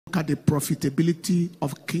at the profitability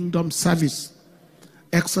of kingdom service.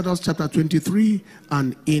 Exodus chapter 23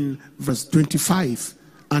 and in verse 25.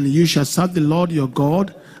 And you shall serve the Lord your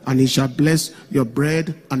God, and he shall bless your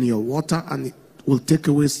bread and your water, and it will take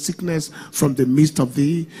away sickness from the midst of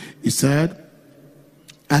thee. He said,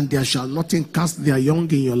 and there shall nothing cast their young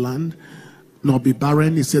in your land, nor be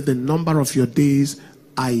barren. He said, the number of your days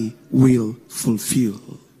I will fulfill.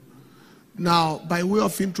 Now, by way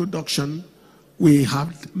of introduction, we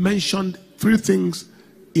have mentioned three things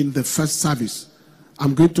in the first service.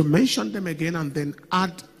 I'm going to mention them again and then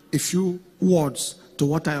add a few words to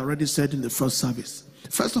what I already said in the first service.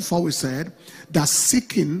 First of all, we said that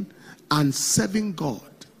seeking and serving God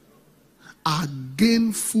are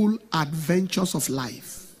gainful adventures of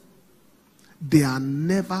life. They are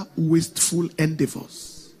never wasteful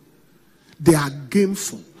endeavors. They are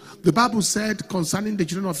gainful. The Bible said concerning the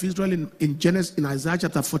children of Israel in Isaiah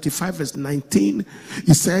chapter 45 verse 19,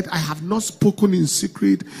 he said, I have not spoken in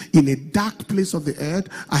secret in a dark place of the earth.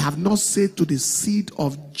 I have not said to the seed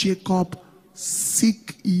of Jacob,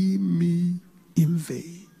 seek ye me in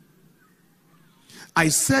vain. I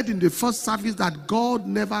said in the first service that God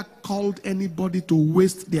never called anybody to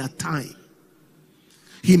waste their time.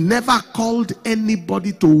 He never called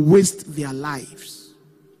anybody to waste their lives.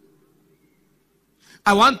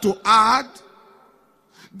 I want to add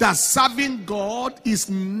that serving God is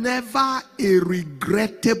never a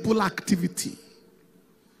regrettable activity.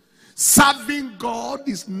 Serving God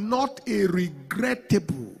is not a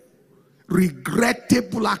regrettable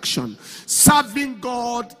action. Serving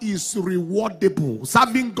God is rewardable.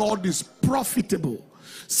 Serving God is profitable.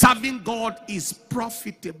 Serving God is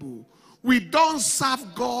profitable. We don't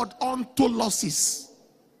serve God unto losses.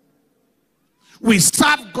 We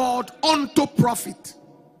serve God unto profit.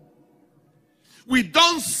 We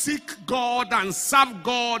don't seek God and serve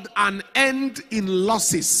God and end in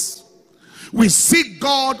losses. We seek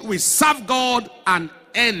God, we serve God and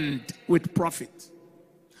end with profit.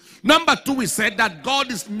 Number two, we said that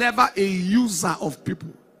God is never a user of people.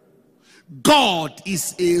 God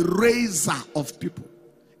is a raiser of people,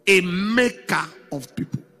 a maker of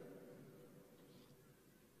people.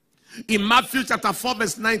 In Matthew chapter 4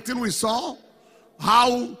 verse 19, we saw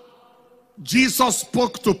how Jesus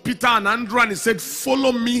spoke to Peter and Andrew and he said,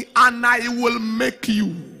 follow me and I will make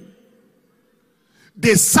you.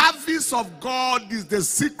 The service of God is the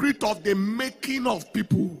secret of the making of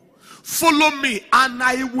people. Follow me and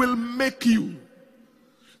I will make you.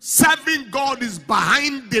 Serving God is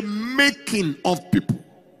behind the making of people.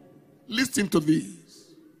 Listen to this.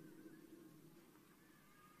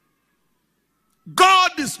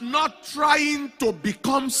 God is not trying to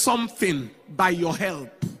become something by your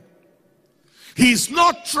help. He is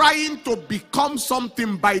not trying to become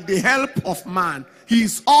something by the help of man. He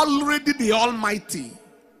is already the Almighty.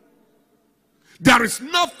 There is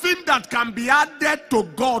nothing that can be added to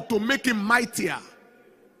God to make him mightier.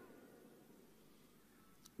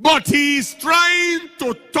 But he is trying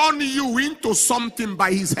to turn you into something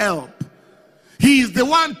by his help. He is the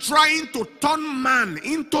one trying to turn man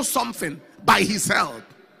into something by his help.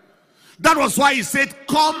 That was why he said,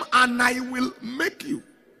 come and I will make you.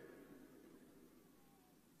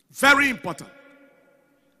 Very important.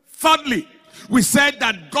 Thirdly, we said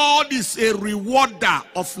that God is a rewarder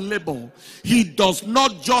of labor. He does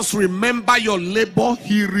not just remember your labor,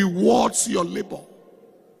 he rewards your labor.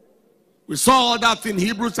 We saw that in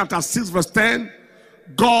Hebrews chapter 6 verse 10.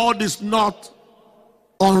 God is not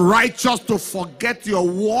unrighteous to forget your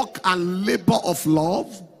work and labor of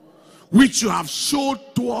love, which you have showed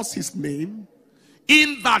towards his name,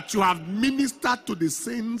 in that you have ministered to the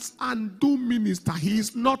saints and do minister. He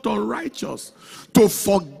is not unrighteous to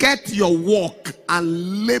forget your work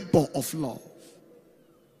and labor of love.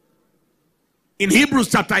 In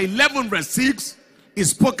Hebrews chapter 11 verse 6, he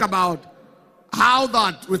spoke about how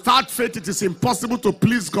that without faith it is impossible to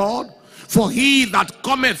please God. For he that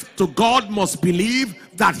cometh to God must believe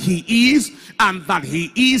that he is, and that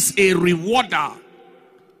he is a rewarder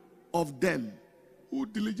of them who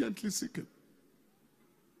diligently seek him.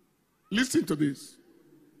 Listen to this.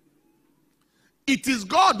 It is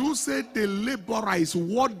God who said the laborer is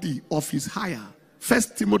worthy of his hire. 1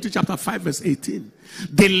 Timothy chapter 5 verse 18.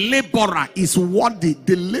 The laborer is worthy,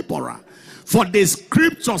 the laborer. For the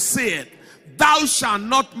scripture said, thou shalt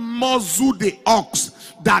not muzzle the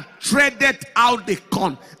ox that treadeth out the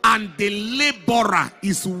corn, and the laborer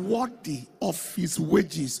is worthy of his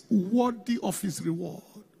wages, worthy of his reward.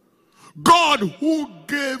 God who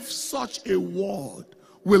gave such a word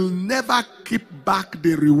will never keep back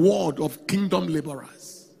the reward of kingdom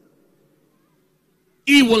laborers.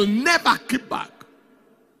 He will never keep back.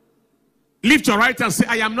 Lift your right hand and say,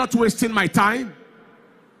 I am not wasting my time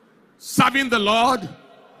serving the Lord.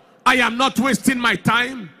 I am not wasting my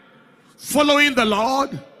time following the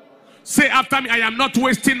Lord. Say after me, I am not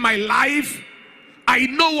wasting my life. I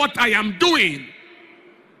know what I am doing.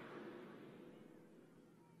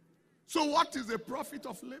 So what is the profit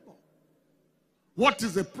of labor? What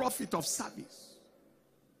is the profit of service?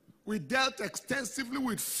 We dealt extensively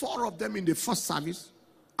with 4 of them in the first service.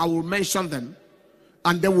 I will mention them.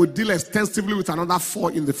 And then we'll deal extensively with another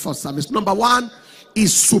 4 in the first service. Number 1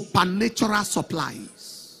 is supernatural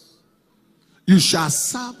supplies. You shall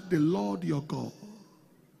serve the Lord your God,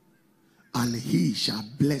 and he shall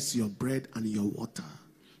bless your bread and your water.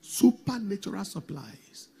 Supernatural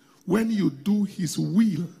supplies. When you do his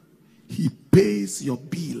will, he pays your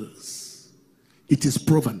bills. It is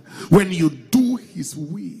proven. When you do his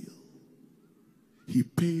will, he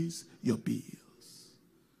pays your bills.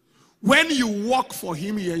 When you work for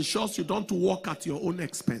him, he ensures you don't work at your own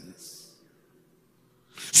expense.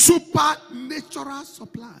 Supernatural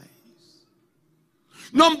supplies.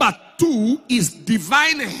 Number 2 is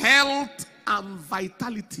divine health and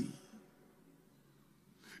vitality.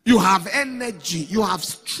 You have energy, you have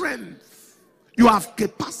strength, you have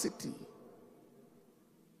capacity.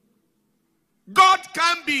 God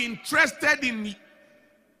can be interested in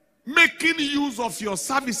making use of your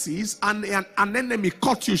services, and an enemy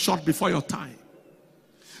cut you short before your time.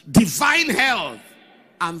 Divine health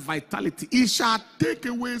and vitality. It shall take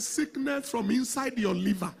away sickness from inside your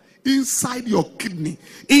liver, inside your kidney,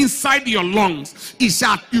 inside your lungs. You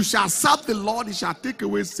shall serve the Lord. It shall take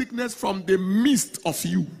away sickness from the midst of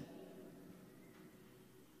you.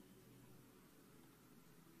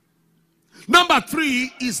 Number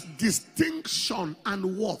 3 is distinction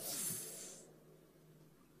and worth.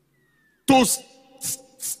 To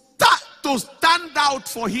stand out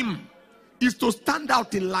for him is to stand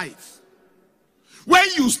out in life. When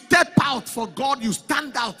you step out for God, you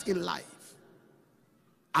stand out in life.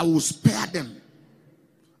 I will spare them.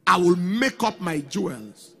 I will make up my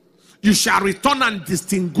jewels. You shall return and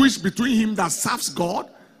distinguish between him that serves God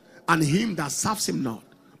and him that serves him not.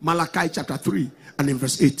 Malachi chapter 3 and in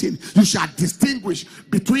verse 18. You shall distinguish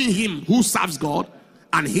between him who serves God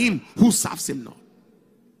and him who serves him not.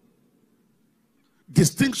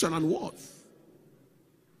 Distinction and worth.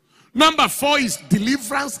 Number 4 is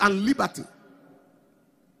deliverance and liberty.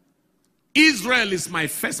 Israel is my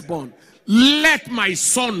firstborn. Let my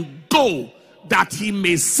son go that he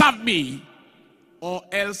may serve me, or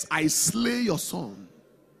else I slay your son.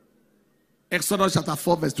 Exodus chapter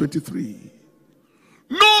 4 verse 23.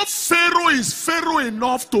 No Pharaoh is Pharaoh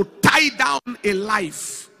enough to tie down a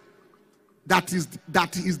life that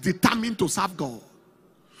is determined to serve God.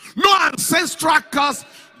 No ancestral curse,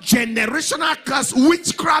 generational curse,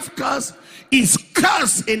 witchcraft curse is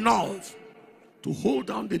curse enough to hold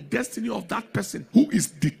down the destiny of that person who is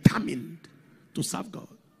determined to serve God.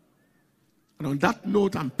 And on that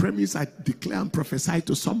note and premise, I declare and prophesy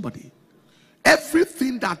to somebody.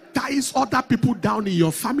 Everything that ties other people down in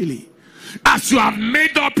your family, as you have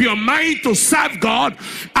made up your mind to serve God,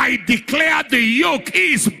 I declare the yoke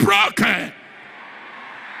is broken.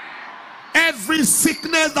 Every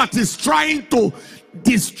sickness that is trying to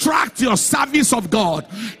distract your service of God,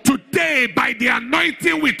 today by the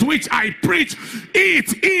anointing with which I preach,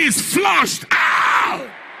 it is flushed out.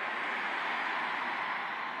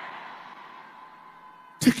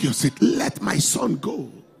 Take your seat. Let my son go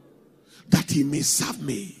that he may serve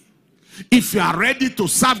me. If you are ready to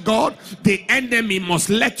serve God, the enemy must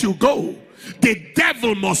let you go. The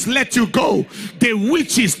devil must let you go. The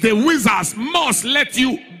witches, the wizards must let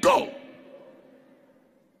you go.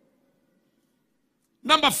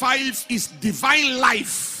 Number 5 is divine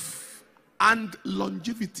life and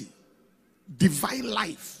longevity. Divine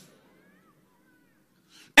life.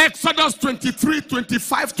 Exodus 23,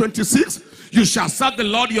 25, 26. You shall serve the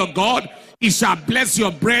Lord your God. He shall bless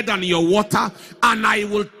your bread and your water, and I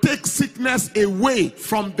will take sickness away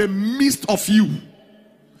from the midst of you.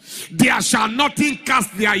 There shall nothing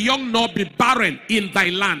cast their young nor be barren in thy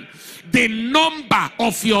land. The number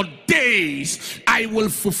of your days I will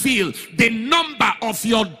fulfill. The number of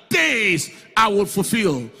your days I will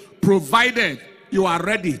fulfill, provided you are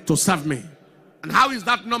ready to serve me. And how is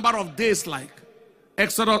that number of days like?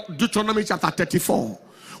 Exodus, Deuteronomy chapter 34.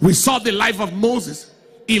 We saw the life of Moses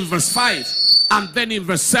in verse 5 and then in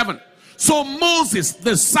verse 7. So Moses,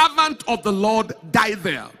 the servant of the Lord, died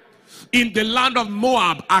there in the land of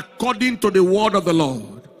Moab according to the word of the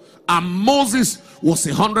Lord. And Moses was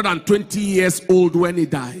 120 years old when he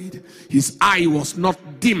died. His eye was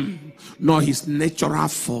not dim, nor his natural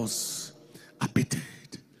force abated.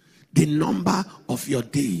 The number of your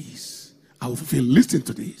days I will fulfill. Listen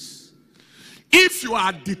to this. If you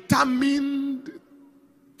are determined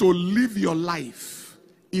to live your life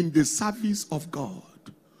in the service of God,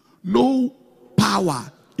 no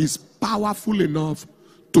power is powerful enough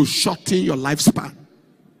to shorten your lifespan.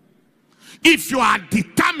 If you are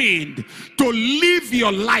determined to live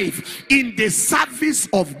your life in the service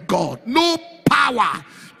of God, no power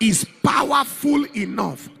is powerful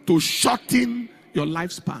enough to shorten your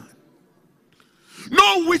lifespan.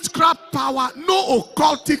 No witchcraft power, no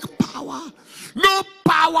occultic power, no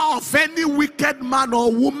power of any wicked man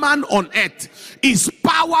or woman on earth is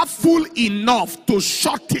powerful enough to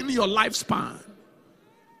shorten your lifespan.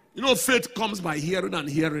 You know, faith comes by hearing, and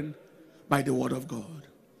hearing by the word of God.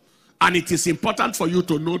 And it is important for you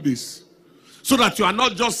to know this, so that you are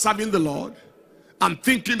not just serving the Lord and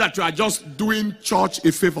thinking that you are just doing church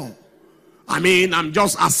a favor. I mean, I'm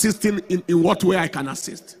just assisting in what way I can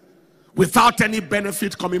assist, without any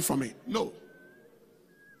benefit coming from it. No.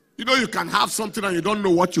 You know, you can have something and you don't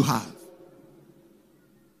know what you have.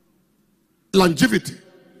 Longevity.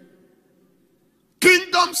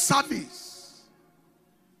 Kingdom service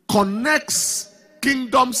connects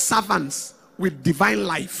kingdom servants with divine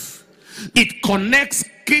life. It connects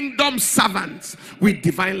kingdom servants with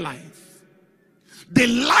divine life. The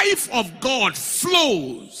life of God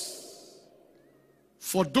flows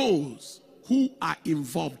for those who are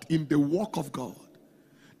involved in the work of God.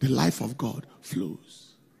 The life of God flows.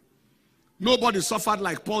 Nobody suffered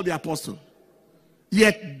like Paul the apostle,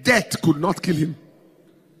 yet death could not kill him.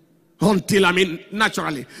 Until,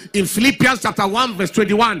 naturally. In Philippians chapter 1 verse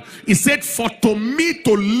 21, he said, "For to me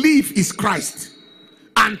to live is Christ,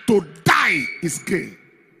 and to die is gain.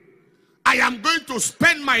 I am going to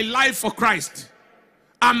spend my life for Christ,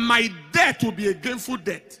 and my death will be a gainful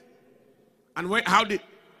death." And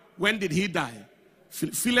when did he die?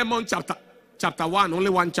 Philemon chapter 1, only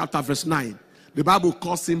one chapter, verse 9. The Bible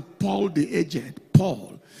calls him Paul the aged.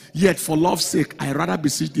 Paul, yet for love's sake, I rather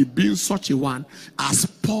beseech thee, being such a one as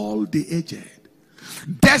Paul the aged.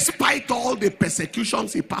 Despite all the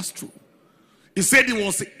persecutions he passed through, he said he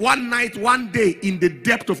was one night, one day in the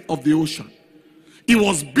depth of the ocean. He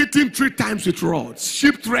was beaten 3 times with rods,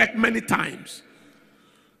 shipwrecked many times.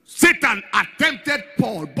 Satan attempted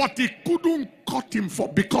Paul, but he couldn't cut him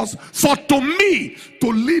because for to me to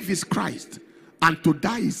live is Christ, and to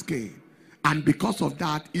die is gain. And because of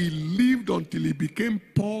that, he lived until he became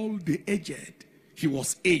Paul the aged. He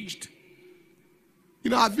was aged.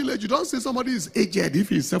 In our village, you don't say somebody is aged if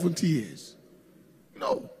he's 70 years.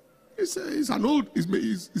 No. He's an old,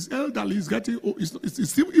 he's elderly, he's getting old, he's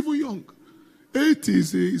still even young. 80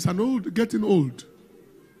 is an old, getting old.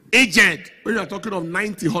 Aged, when you are talking of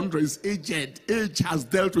 90, 100, is aged. Age has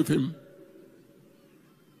dealt with him.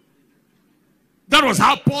 That was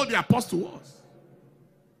how Paul the apostle was.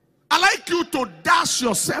 I like you to dash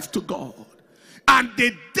yourself to God, and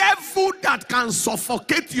the devil that can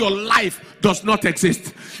suffocate your life does not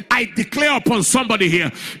exist. I declare upon somebody here,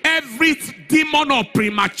 every demon of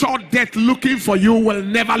premature death looking for you will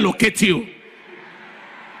never locate you.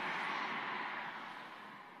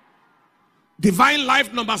 Divine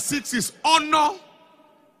life number 6 is honor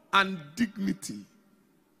and dignity.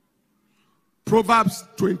 Proverbs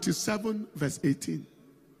 27 verse 18.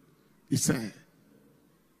 He said,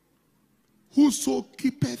 "Whoso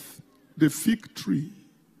keepeth the fig tree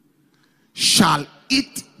shall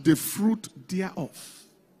eat the fruit thereof.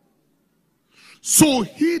 So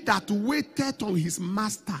he that waiteth on his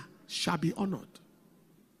master shall be honored."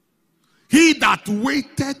 He that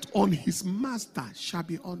waiteth on his master shall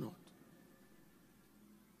be honored.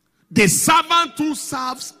 The servant who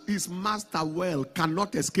serves his master well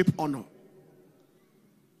cannot escape honor.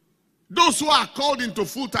 Those who are called into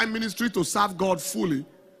full-time ministry to serve God fully,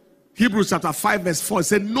 Hebrews chapter 5 verse 4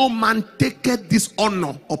 said, "No man taketh this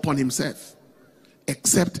honor upon himself,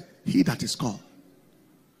 except he that is called."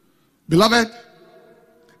 Beloved,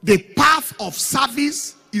 the path of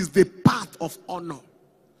service is the path of honor.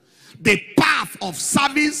 The path of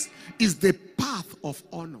service is the path of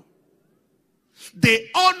honor. The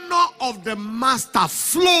honor of the master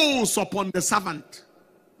flows upon the servant.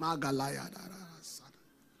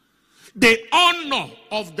 The honor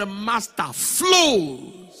of the master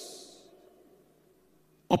flows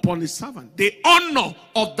upon his servant. The honor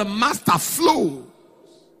of the master flows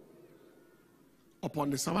upon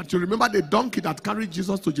the servant. You remember the donkey that carried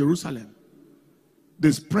Jesus to Jerusalem?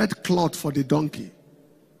 They spread cloth for the donkey,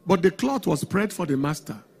 but the cloth was spread for the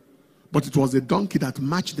master, but it was the donkey that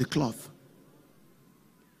matched the cloth.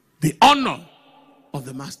 The honor of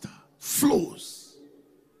the master flows.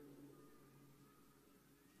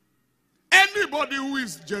 Any Anybody who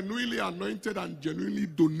is genuinely anointed and genuinely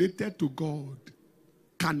donated to God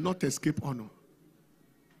cannot escape honor.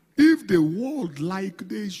 If the world like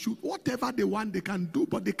they should, whatever they want, they can do,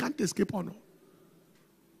 but they can't escape honor.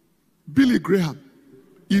 Billy Graham,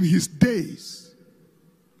 in his days,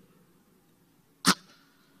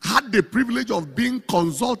 had the privilege of being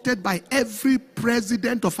consulted by every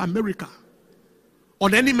president of America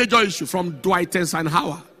on any major issue, from Dwight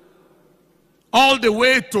Eisenhower all the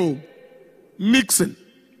way to Nixon,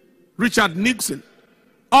 Richard Nixon,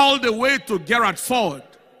 all the way to Gerald Ford,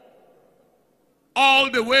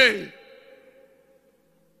 all the way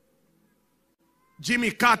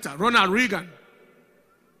Jimmy Carter, Ronald Reagan,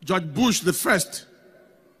 George Bush the first,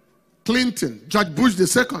 Clinton, George Bush the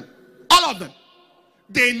second, all of them.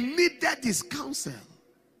 They needed his counsel.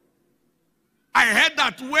 I heard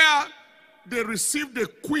that where they received the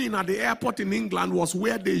Queen at the airport in England was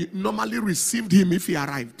where they normally received him if he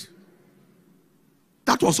arrived.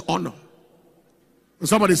 That was honor.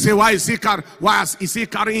 Somebody say, why is he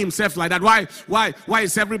carrying himself like that? Why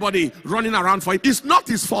is everybody running around for him? It's not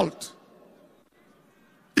his fault.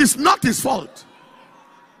 It's not his fault.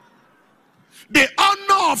 The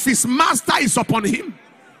honor of his master is upon him.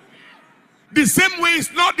 The same way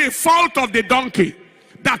it's not the fault of the donkey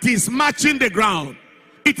that is matching the ground.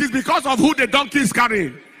 It is because of who the donkey is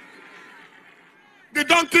carrying. The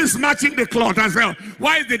donkey is matching the cloth as well.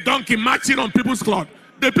 Why is the donkey matching on people's cloth?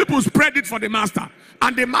 The people spread it for the master.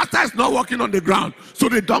 And the master is not walking on the ground. So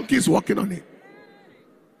the donkey is walking on it.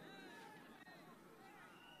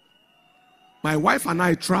 My wife and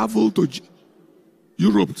I traveled to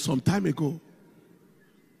Europe some time ago.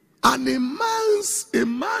 And a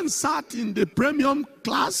man sat in the premium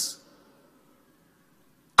class.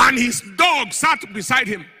 And his dog sat beside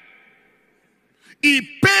him. He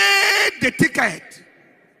paid the ticket.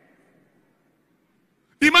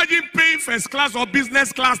 Imagine paying first class or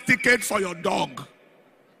business class ticket for your dog.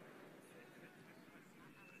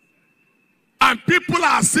 And people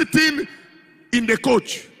are sitting in the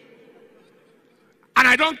coach. And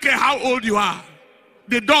I don't care how old you are.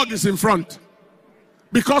 The dog is in front.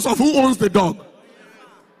 Because of who owns the dog.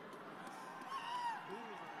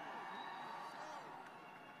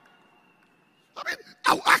 I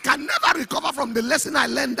mean, I can never recover from the lesson I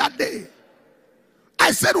learned that day.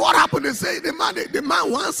 I said, what happened? They say the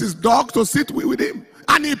man wants his dog to sit with him.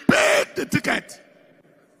 And he paid the ticket.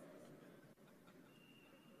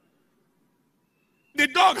 The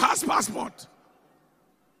dog has passport.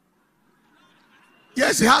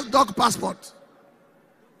 Yes, he has dog passport.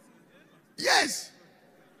 Yes.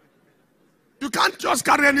 You can't just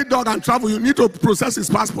carry any dog and travel. You need to process his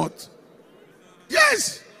passport.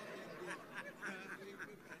 Yes.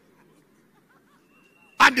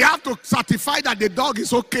 And they have to certify that the dog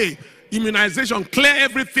is okay. Immunization, clear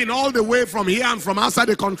everything all the way from here and from outside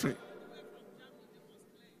the country.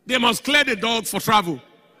 They must clear the dog for travel.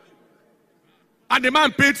 And the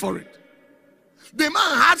man paid for it. The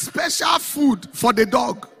man had special food for the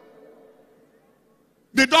dog.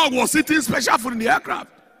 The dog was eating special food in the aircraft.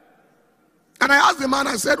 And I asked the man,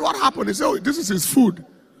 I said, what happened? He said, oh, this is his food.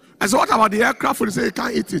 I said, what about the aircraft food? He said, he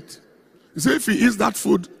can't eat it. He said, if he eats that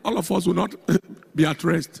food, all of us will not be at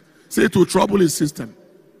rest. He said, it will trouble his system.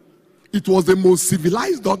 It was the most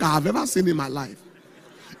civilized dog I have ever seen in my life.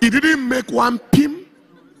 He didn't make one pim.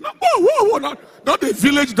 No, whoa, not the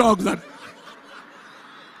village dogs that.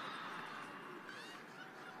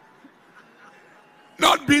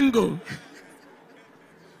 Not bingo.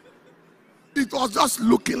 It was just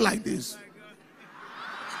looking like this.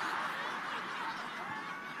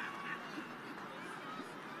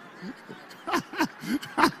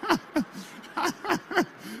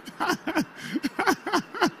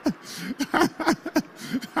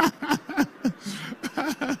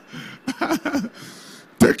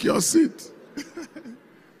 Take your seat.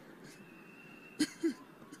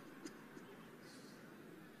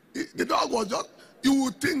 The dog was just, you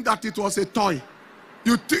would think that it was a toy.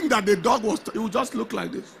 You think that the dog was, it would just look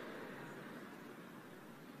like this.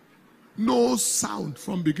 No sound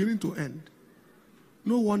from beginning to end.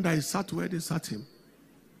 No wonder he sat where they sat him.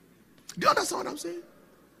 Do you understand what I'm saying?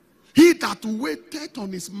 He that waited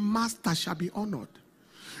on his master shall be honored.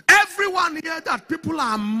 Everyone here that people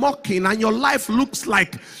are mocking and your life looks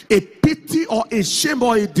like a pity or a shame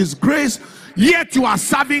or a disgrace, yet you are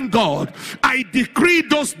serving God. I decree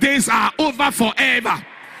those days are over forever.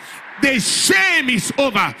 The shame is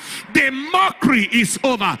over. The mockery is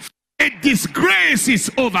over. The disgrace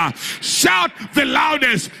is over. Shout the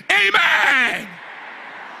loudest, amen.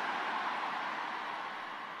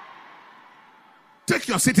 Take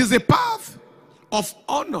your seat. It is a path of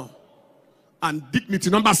honor and dignity.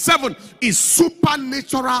 Number 7 is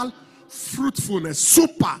supernatural fruitfulness.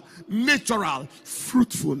 Supernatural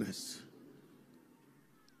fruitfulness.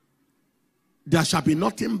 There shall be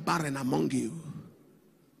nothing barren among you.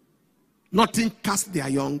 Nothing cast their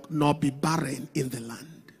young, nor be barren in the land.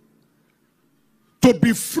 To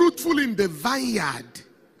be fruitful in the vineyard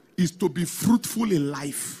is to be fruitful in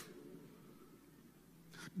life.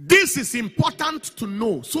 This is important to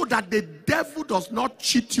know so that the devil does not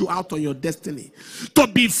cheat you out on your destiny. To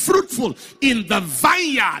be fruitful in the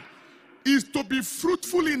vineyard is to be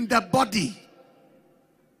fruitful in the body.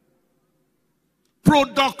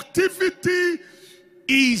 Productivity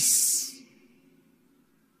is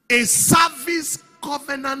a service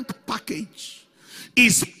covenant package.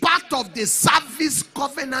 Is part of the service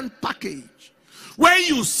covenant package. When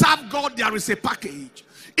you serve God, there is a package.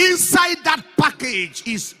 Inside that package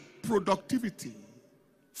is productivity.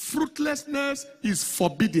 Fruitlessness is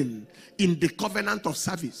forbidden in the covenant of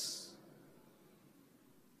service.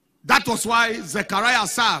 That was why Zechariah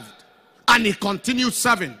served, and he continued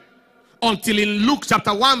serving until in Luke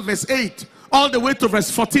chapter 1 verse 8 all the way to verse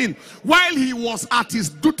 14, while he was at his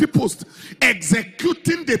duty post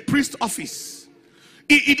executing the priest office.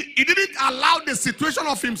 He didn't allow the situation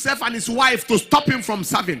of himself and his wife to stop him from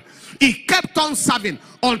serving. He kept on serving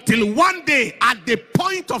until one day at the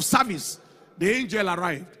point of service, the angel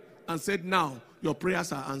arrived and said, now your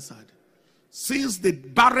prayers are answered. Since the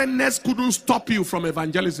barrenness couldn't stop you from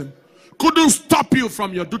evangelism, couldn't stop you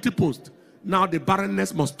from your duty post, now the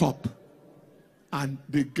barrenness must stop. And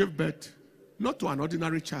they gave birth, not to an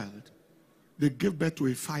ordinary child. They gave birth to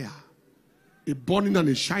a fire, a burning and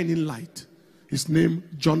a shining light. His name,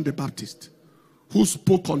 John the Baptist, who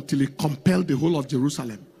spoke until he compelled the whole of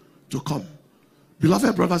Jerusalem to come.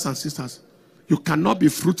 Beloved brothers and sisters, you cannot be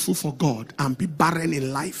fruitful for God and be barren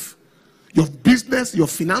in life. Your business, your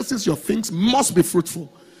finances, your things must be fruitful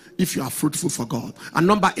if you are fruitful for God. And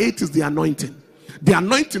number 8 is the anointing. The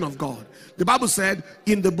anointing of God. The Bible said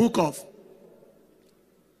in the book of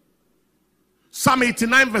Psalm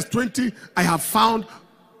 89 verse 20, I have found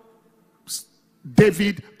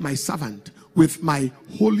David my servant. With my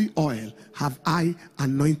holy oil have I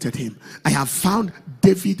anointed him. I have found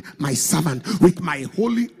David my servant. With my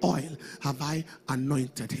holy oil have I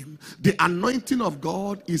anointed him. The anointing of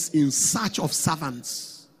God is in search of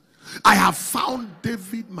servants. I have found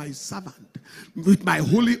David my servant. With my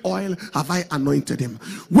holy oil have I anointed him.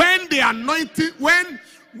 When the anointing,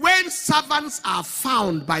 when servants are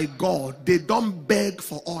found by God, they don't beg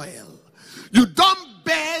for oil. You don't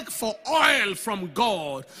beg for oil from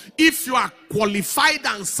God if you are qualified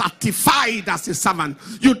and certified as a servant.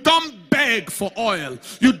 You don't beg for oil.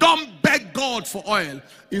 You don't beg God for oil.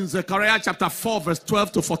 In Zechariah chapter 4 verse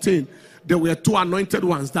 12 to 14, there were 2 anointed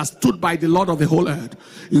ones that stood by the Lord of the whole earth.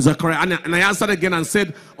 In Zechariah, and I answered again and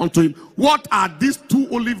said unto him, what are these 2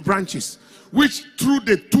 olive branches which through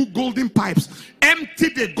the 2 golden pipes empty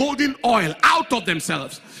the golden oil out of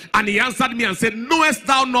themselves? And he answered me and said, knowest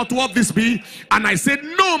thou not what this be? And I said,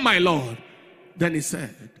 no, my Lord. Then he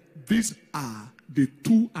said, these are the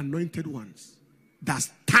 2 anointed ones that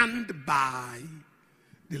stand by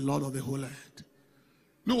the Lord of the whole earth.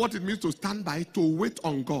 You know what it means to stand by? To wait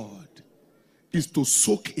on God is to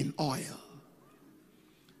soak in oil.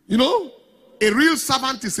 You know, a real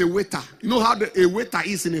servant is a waiter. You know how a waiter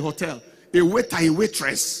is in a hotel? A waiter, a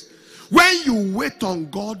waitress. When you wait on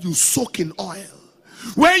God, you soak in oil.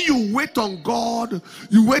 When you wait on God,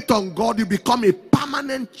 you become a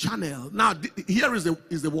permanent channel. Now, here is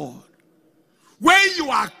the word. When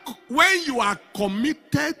you are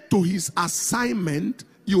committed to his assignment,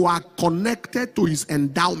 you are connected to his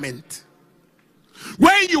endowment.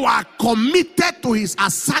 When you are committed to his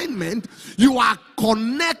assignment, you are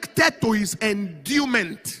connected to his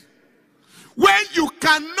endowment. When you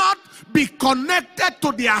cannot be connected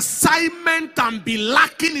to the assignment and be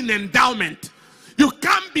lacking in endowment, you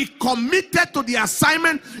can't be committed to the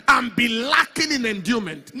assignment and be lacking in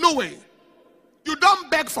endowment. No way. You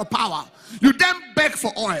don't beg for power. You don't beg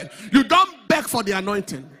for oil. You don't beg for the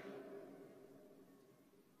anointing.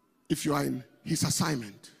 If you are in his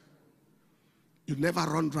assignment, you never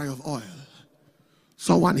run dry of oil.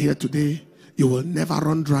 Someone here today, you will never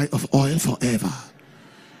run dry of oil forever.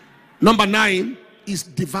 Number 9 is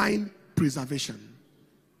divine preservation.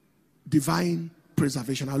 Divine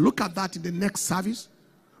preservation. I'll look at that in the next service.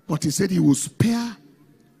 But he said he will spare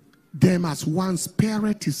them as one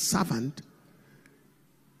spareth his servant,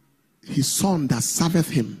 his son that serveth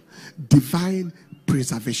him. Divine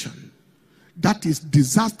preservation. That is,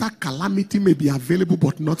 disaster, calamity may be available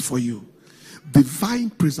but not for you.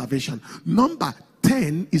 Divine preservation. Number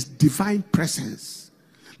 10 is divine presence.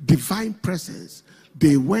 Divine presence.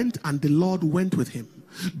 They went and the Lord went with him.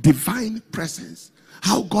 Divine presence.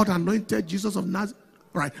 How God anointed Jesus of Nazareth.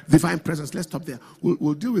 Right, divine presence. Let's stop there.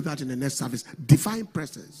 We'll deal with that in the next service. Divine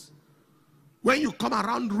presence. When you come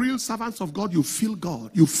around real servants of God, you feel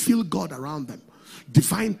God. You feel God around them.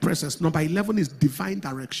 Divine presence. Number 11 is divine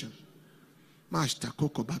direction.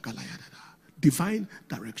 Divine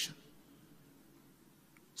direction.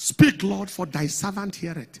 Speak, Lord, for thy servant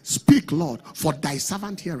heareth. Speak, Lord, for thy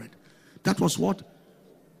servant heareth. That was what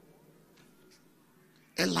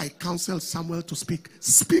Eli counseled Samuel to speak.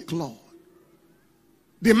 Speak, Lord.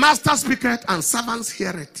 The master speaketh and servants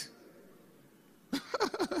hear it.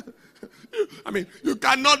 I mean, you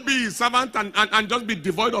cannot be a servant and just be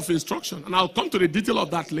devoid of instruction. And I'll come to the detail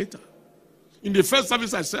of that later. In the first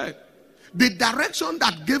service I said, the direction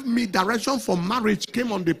that gave me direction for marriage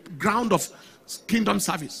came on the ground of kingdom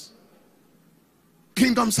service.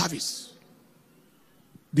 Kingdom service.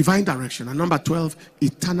 Divine direction. And number 12,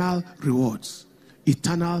 eternal rewards.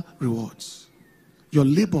 Eternal rewards. Your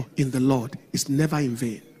labor in the Lord is never in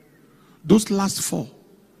vain. Those last 4,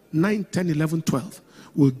 9, 10, 11, 12,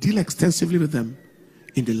 we'll deal extensively with them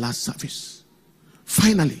in the last service.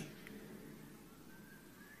 Finally,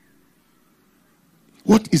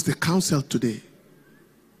 what is the counsel today?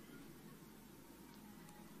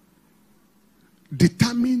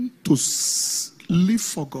 Determine to live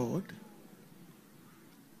for God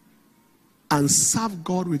and serve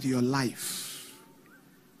God with your life,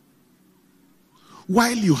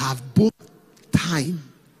 while you have both time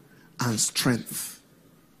and strength.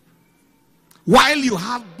 While you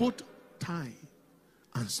have both time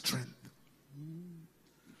and strength.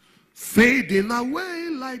 Fading away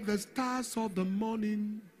like the stars of the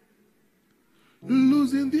morning,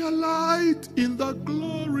 losing their light in the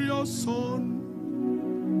glorious sun.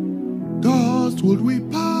 Dust would we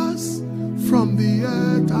pass from the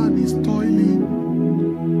earth and its toiling,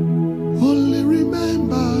 only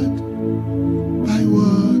remembered by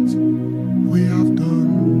what we have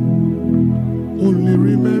done. Only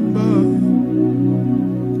remember,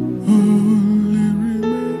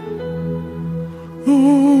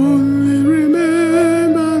 only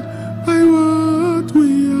remember by what we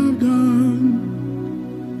have done.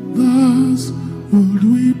 Thus would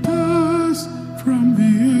we pass from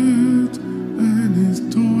the earth and its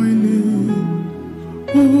toiling.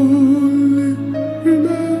 Only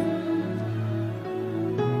remember.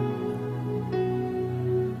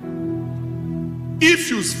 If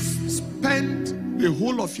you spend the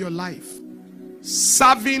whole of your life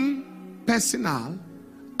serving personal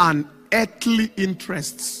and earthly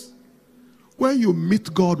interests, when you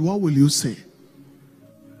meet God, what will you say?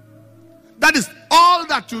 That is, all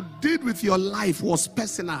that you did with your life was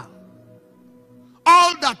personal.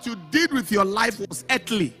 All that you did with your life was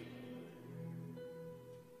earthly.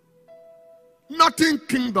 Nothing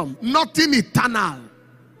kingdom, nothing eternal.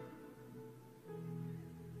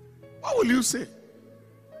 What will you say?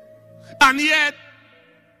 And yet,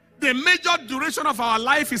 the major duration of our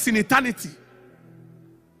life is in eternity.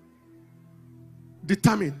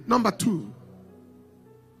 Determine. Number 2,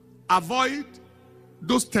 avoid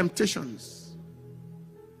those temptations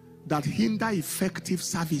that hinder effective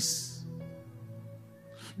service.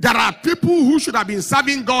 There are people who should have been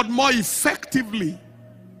serving God more effectively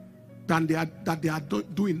than they are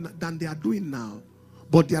doing now.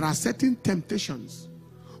 But there are certain temptations.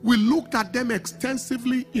 We looked at them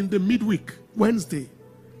extensively in the midweek, Wednesday.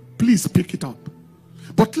 Please pick it up.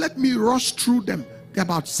 But let me rush through them. There are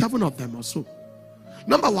about 7 of them or so.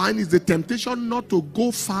 Number 1 is the temptation not to go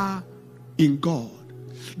far in God.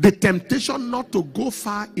 The temptation not to go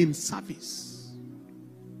far in service.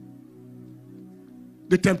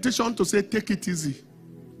 The temptation to say, take it easy.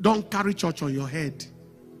 Don't carry church on your head.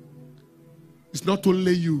 It's not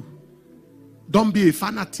only you. Don't be a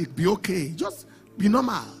fanatic. Be okay. Just be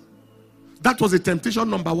normal. That was the temptation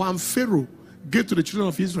number 1 Pharaoh gave to the children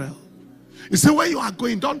of Israel. He said, where you are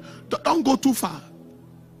going, don't go too far.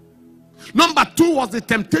 Number 2 was the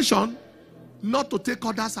temptation not to take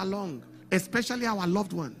others along, especially our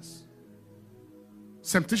loved ones.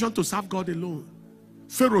 Temptation to serve God alone.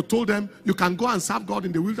 Pharaoh told them, you can go and serve God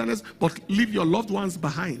in the wilderness, but leave your loved ones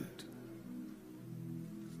behind.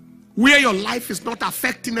 Where your life is not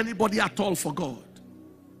affecting anybody at all for God.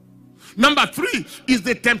 Number 3 is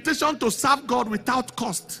the temptation to serve God without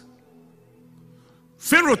cost.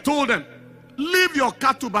 Pharaoh told them, leave your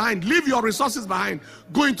cattle behind, leave your resources behind,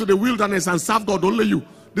 go into the wilderness and serve God, only you.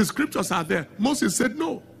 The scriptures are there. Moses said,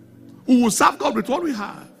 no, we will serve God with what we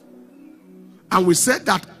have. And we said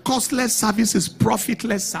that costless service is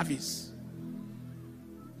profitless service.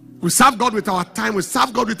 We serve God with our time. We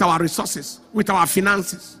serve God with our resources, with our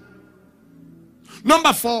finances.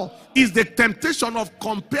 Number 4 is the temptation of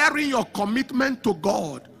comparing your commitment to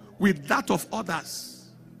God with that of others.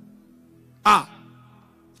 Other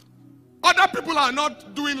people are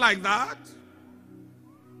not doing like that.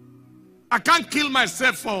 I can't kill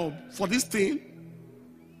myself for this thing.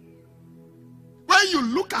 When you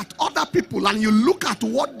look at other people and you look at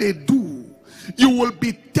what they do, you will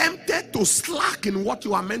be tempted to slack in what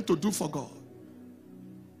you are meant to do for God.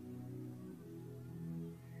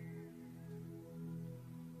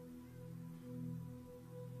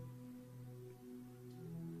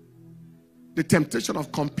 The temptation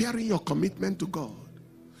of comparing your commitment to God.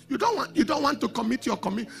 You don't want to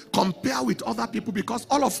compare with other people, because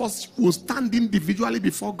all of us will stand individually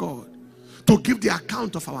before God to give the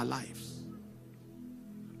account of our lives.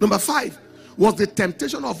 Number 5 was the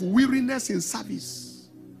temptation of weariness in service.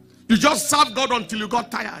 You just serve God until you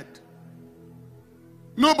got tired.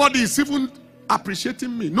 Nobody is even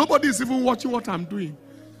appreciating me. Nobody is even watching what I'm doing.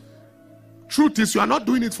 Truth is, you are not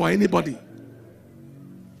doing it for anybody.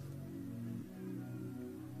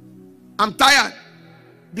 I'm tired.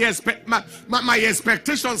 My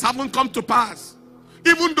expectations haven't come to pass.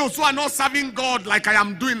 Even those who are not serving God like I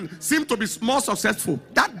am doing seem to be more successful.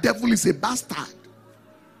 That devil is a bastard.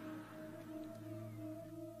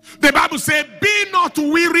 The Bible says, be not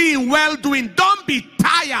weary in well-doing. Don't be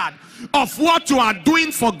tired of what you are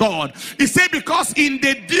doing for God. He said, because in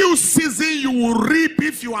the due season you will reap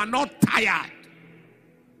if you are not tired.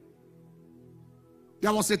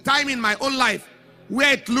 There was a time in my own life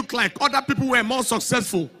where it looked like other people were more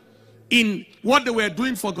successful in what they were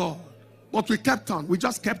doing for God. But we kept on. We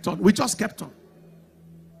just kept on. We just kept on.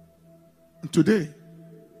 And today,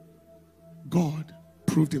 God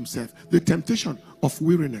proved himself. The temptation of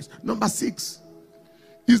weariness. Number 6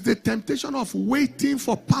 is the temptation of waiting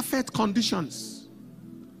for perfect conditions.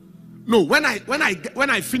 No, when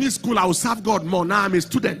I finish school, I will serve God more. Now I'm a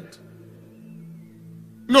student.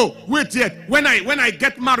 No, wait yet. When I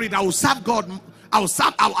get married, I will serve God. I'll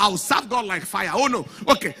serve God like fire. Oh no.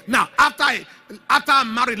 Okay. Now, after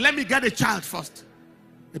I'm married, let me get a child first.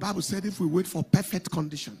 The Bible said if we wait for perfect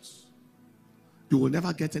conditions, you will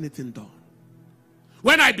never get anything done.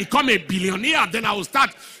 When I become a billionaire, then I will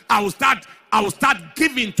start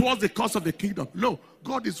giving towards the cause of the kingdom. No,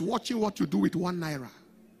 God is watching what you do with 1 naira.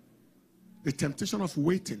 The temptation of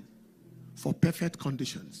waiting for perfect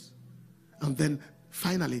conditions. And then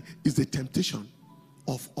finally is the temptation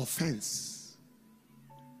of offense.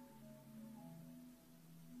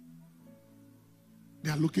 They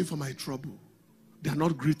are looking for my trouble. They are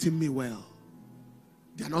not greeting me well.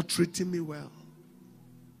 They are not treating me well.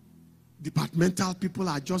 Departmental people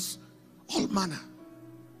are just all manner.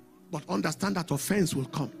 But understand that offense will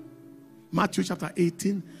come. Matthew chapter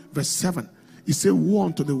 18 verse 7. He said, woe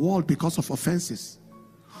unto the world because of offenses.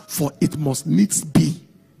 For it must needs be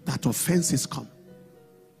that offenses come.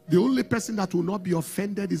 The only person that will not be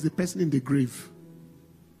offended is the person in the grave.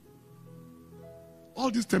 All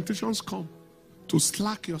these temptations come to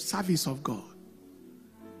slack your service of God.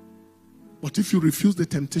 But if you refuse the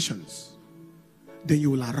temptations, then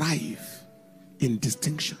you will arrive in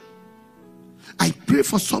distinction. I pray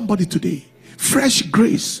for somebody today. Fresh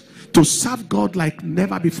grace to serve God like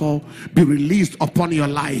never before be released upon your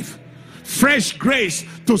life. Fresh grace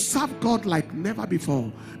to serve God like never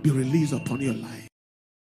before be released upon your life.